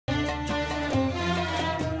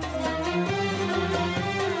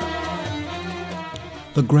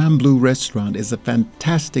The Grand Blue restaurant is a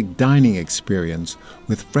fantastic dining experience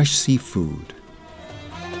with fresh seafood.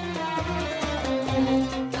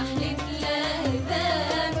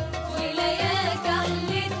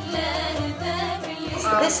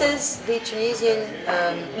 This is the Tunisian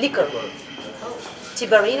liquor,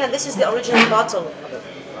 Tibarine, and this is the original bottle.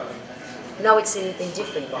 Now it's in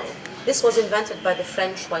different bottle. This was invented by the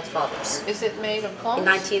French White Fathers. Is it made of corn? In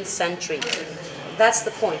 19th century. That's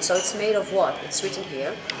the point. So it's made of what? It's written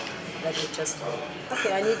here. Let me just...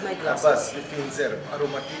 Okay, I need my glasses.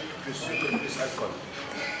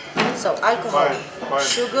 So alcohol,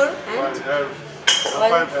 sugar, and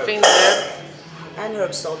and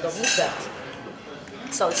herbs. So don't leave that.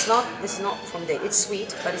 So it's not. This is not from dates. It's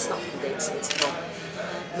sweet, but it's not from dates. It's from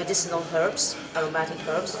medicinal herbs, aromatic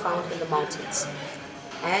herbs found in the mountains,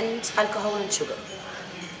 and alcohol and sugar.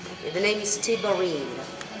 The name is Tibarine,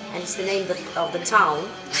 and it's the name of the town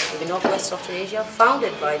in the northwest of Tunisia,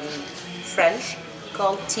 founded by the French,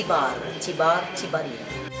 called Tibar, Tibarine.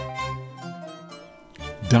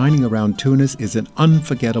 Dining around Tunis is an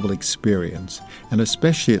unforgettable experience, and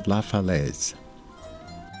especially at La Falaise.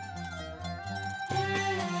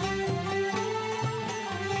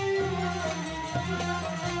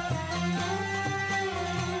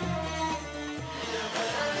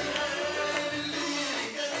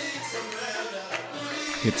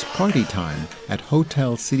 It's party time at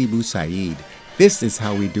Hotel Sidi Bou Said. This is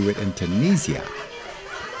how we do it in Tunisia.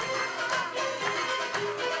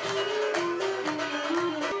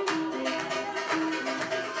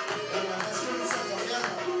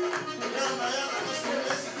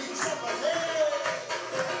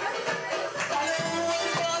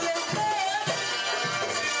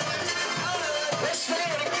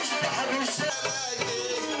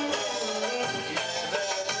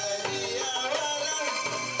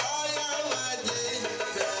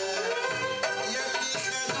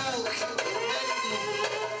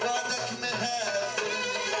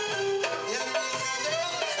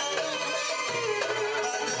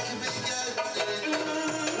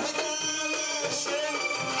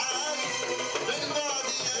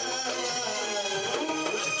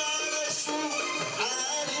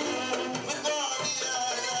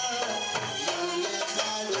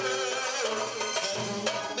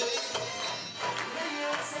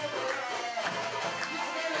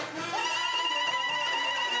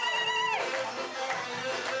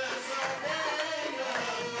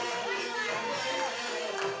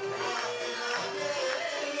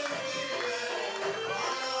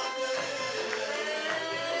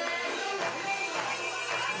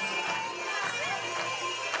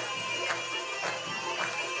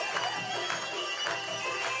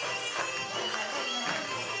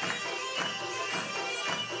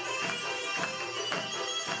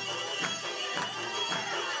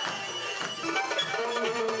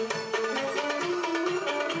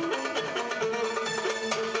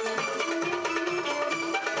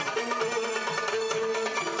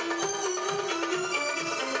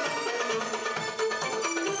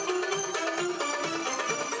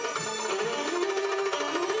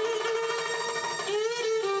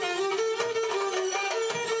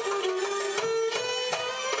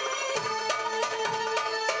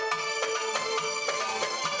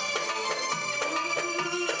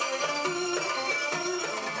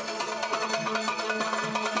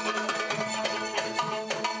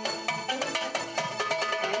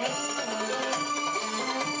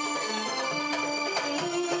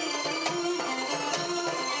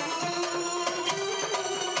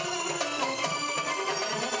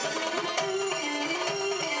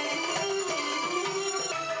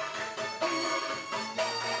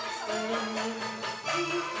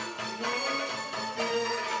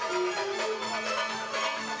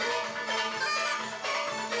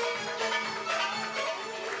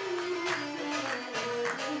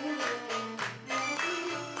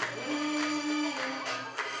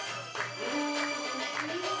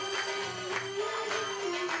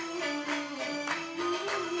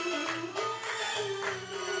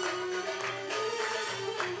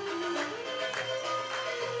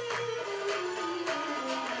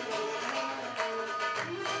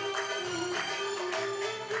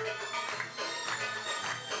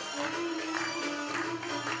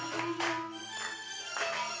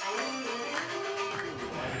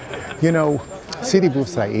 You know, Sidi Bou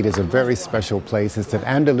Said is a very special place. It's an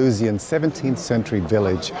Andalusian 17th century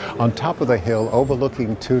village on top of the hill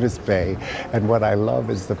overlooking Tunis Bay. And what I love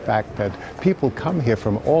is the fact that people come here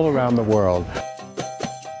from all around the world.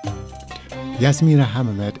 Yasmina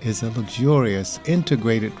Hammamet is a luxurious,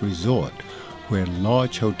 integrated resort where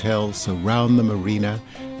large hotels surround the marina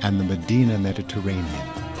and the Medina Mediterranean.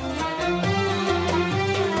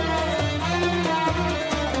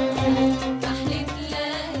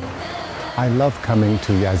 I love coming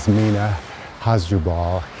to Yasmina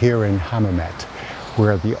Hasdrubal here in Hammamet,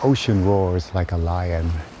 where the ocean roars like a lion.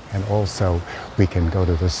 And also we can go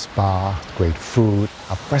to the spa, great food,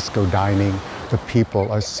 alfresco dining. The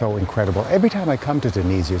people are so incredible. Every time I come to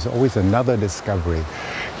Tunisia, it's always another discovery.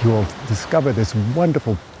 You will discover this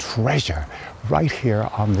wonderful treasure right here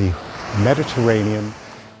on the Mediterranean.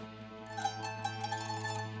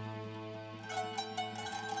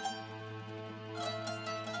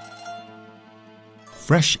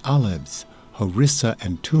 Fresh olives, harissa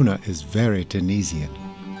and tuna is very Tunisian.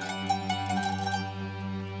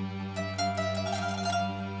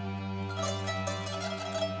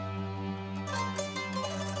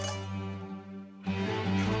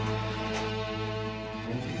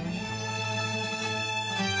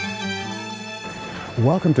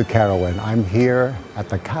 Welcome to Kairouan. I'm here at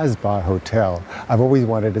the Kasbah Hotel. I've always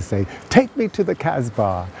wanted to say, take me to the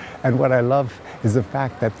Kasbah. And what I love is the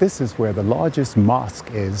fact that this is where the largest mosque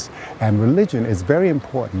is, and religion is very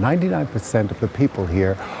important. 99% of the people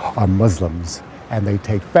here are Muslims, and they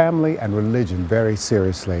take family and religion very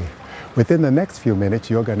seriously. Within the next few minutes,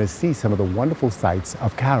 you're going to see some of the wonderful sights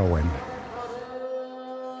of Kairouan.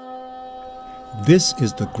 This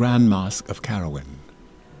is the Grand Mosque of Kairouan.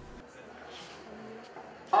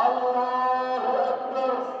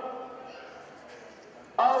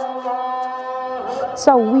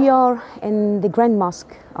 So we are in the Grand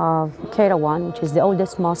Mosque of Kairouan, which is the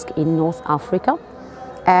oldest mosque in North Africa,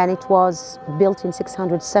 and it was built in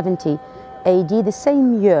 670 AD, the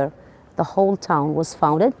same year the whole town was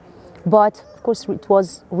founded. But of course it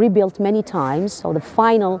was rebuilt many times, so the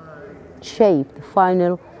final shape, the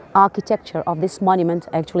final architecture of this monument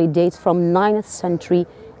actually dates from 9th century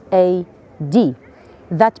AD.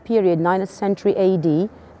 That period, 9th century AD,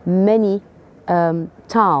 many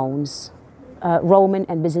towns, Roman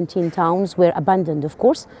and Byzantine towns, were abandoned, of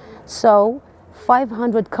course. So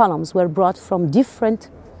 500 columns were brought from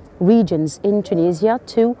different regions in Tunisia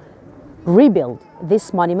to rebuild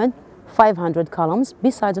this monument. 500 columns,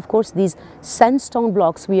 besides, of course, these sandstone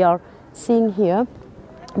blocks we are seeing here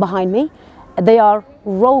behind me. They are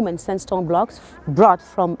Roman sandstone blocks brought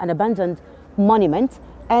from an abandoned monument,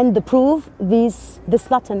 and the proof, this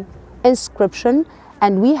Latin inscription,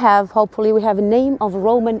 and we have, hopefully, we have a name of a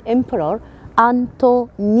Roman emperor,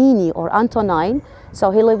 Antonini or Antonine.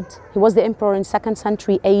 So he was the emperor in 2nd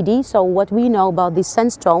century AD. So what we know about these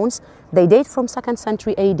sandstones, they date from 2nd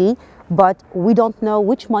century AD, but we don't know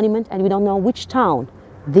which monument and we don't know which town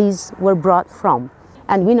these were brought from.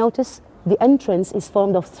 And we notice the entrance is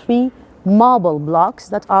formed of 3 marble blocks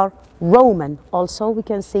that are Roman. Also, we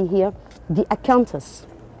can see here the acanthus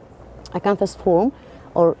form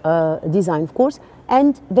or design, of course,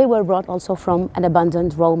 and they were brought also from an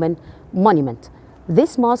abandoned Roman monument.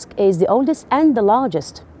 This mosque is the oldest and the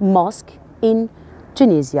largest mosque in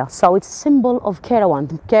Tunisia. So it's a symbol of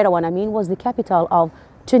Kairouan. Kairouan, I mean, was the capital of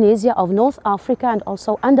Tunisia, of North Africa, and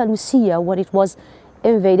also Andalusia when it was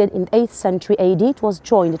invaded in 8th century AD. It was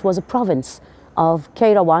joined, it was a province of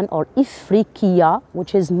Kairouan or Ifriqiya,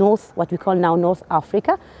 which is north, what we call now North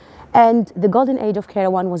Africa. And the golden age of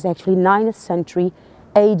Kairouan was actually 9th century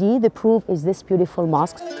AD. The proof is this beautiful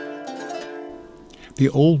mosque. The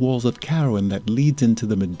old walls of Kairouan that leads into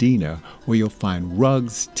the Medina, where you'll find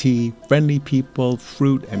rugs, tea, friendly people,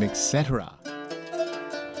 fruit, and etc.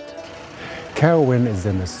 Kairouan is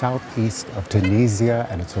in the southeast of Tunisia,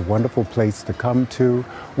 and it's a wonderful place to come to.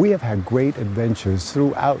 We have had great adventures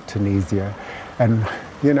throughout Tunisia, and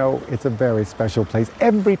you know, it's a very special place.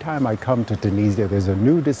 Every time I come to Tunisia, there's a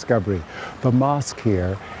new discovery. The mosque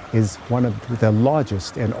here is one of the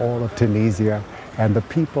largest in all of Tunisia, and the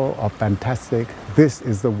people are fantastic. This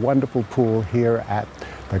is the wonderful pool here at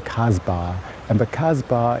the Kasbah. And the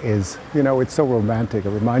Kasbah is, you know, it's so romantic. It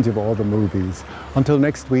reminds you of all the movies. Until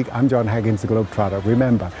next week, I'm Jon Haggins, the GlobeTrotter.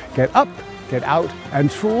 Remember, get up, get out,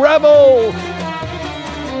 and travel!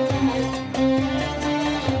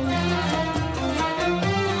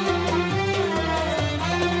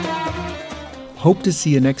 Hope to see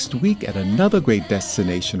you next week at another great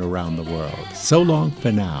destination around the world. So long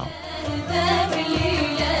for now.